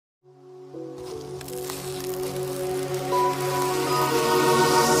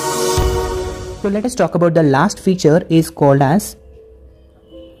So let us talk about the last feature is called as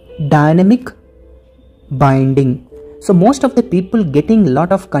dynamic binding. So most of the people getting a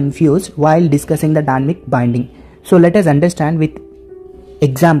lot of confused while discussing the dynamic binding. So let us understand with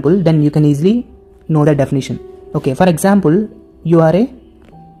example, then you can easily know the definition. Okay, for example, you are a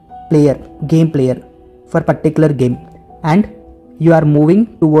game player for particular game, and you are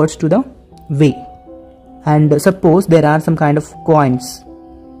moving towards to the way, and suppose there are some kind of coins,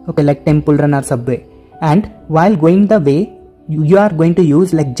 okay, like temple run or subway, and while going the way you are going to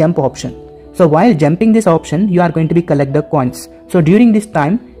use like jump option. So while jumping this option, you are going to be collect the coins. So during this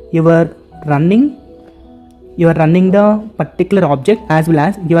time you are running the particular object, as well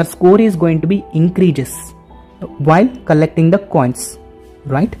as your score is going to be increases while collecting the coins,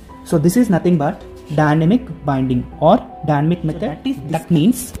 right? So this is nothing but dynamic binding or dynamic method. That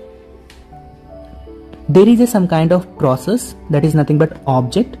means there is some kind of process that is nothing but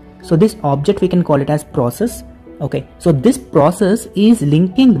object. So this object we can call it as process. Okay, so this process is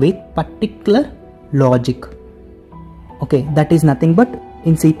linking with particular logic. Okay, that is nothing but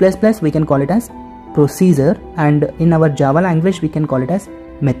in C++ we can call it as procedure, and in our Java language we can call it as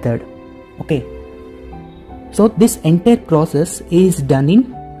method. Okay, so this entire process is done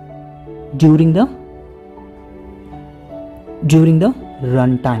in during the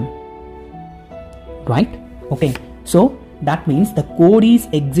runtime, right? Okay, so that means the code is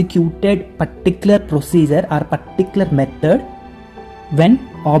executed particular procedure or particular method when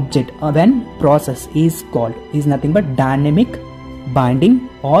object or when process is called is nothing but dynamic binding,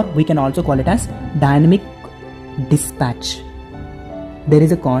 or we can also call it as dynamic dispatch. There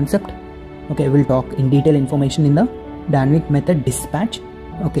is a concept, okay, we'll talk in detail information in the dynamic method dispatch.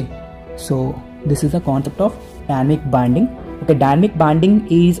 Okay, so this is the concept of dynamic binding. Okay, dynamic binding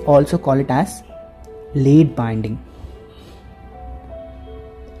is also called it as late binding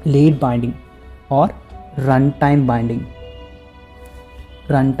or runtime binding,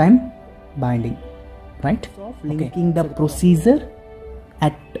 right? Linking the procedure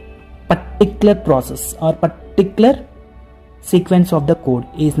at particular process or particular sequence of the code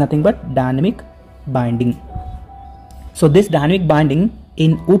is nothing but dynamic binding. So this dynamic binding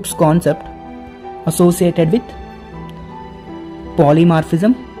in OOPS concept associated with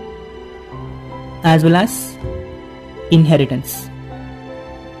polymorphism as well as inheritance.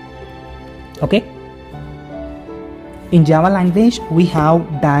 Okay, in Java language we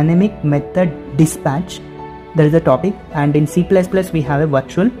have dynamic method dispatch, that is the topic, and in C++ we have a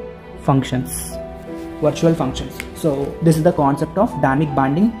virtual functions. So this is the concept of dynamic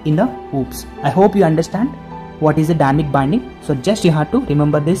binding in the OOPS. I hope you understand what is a dynamic binding. So just you have to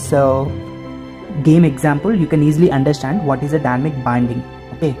remember this game example, you can easily understand what is a dynamic binding.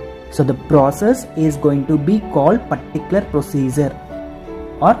 Okay, so the process is going to be called particular procedure,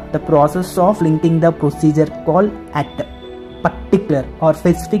 or the process of linking the procedure call at particular or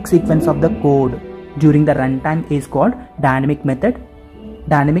specific sequence of the code during the runtime is called dynamic method,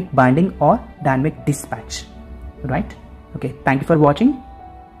 dynamic binding or dynamic dispatch, right? Okay, thank you for watching.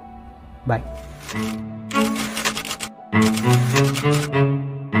 Bye.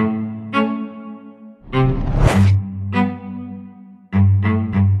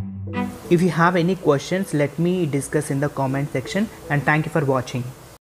 If you have any questions, let me discuss in the comment section, and thank you for watching.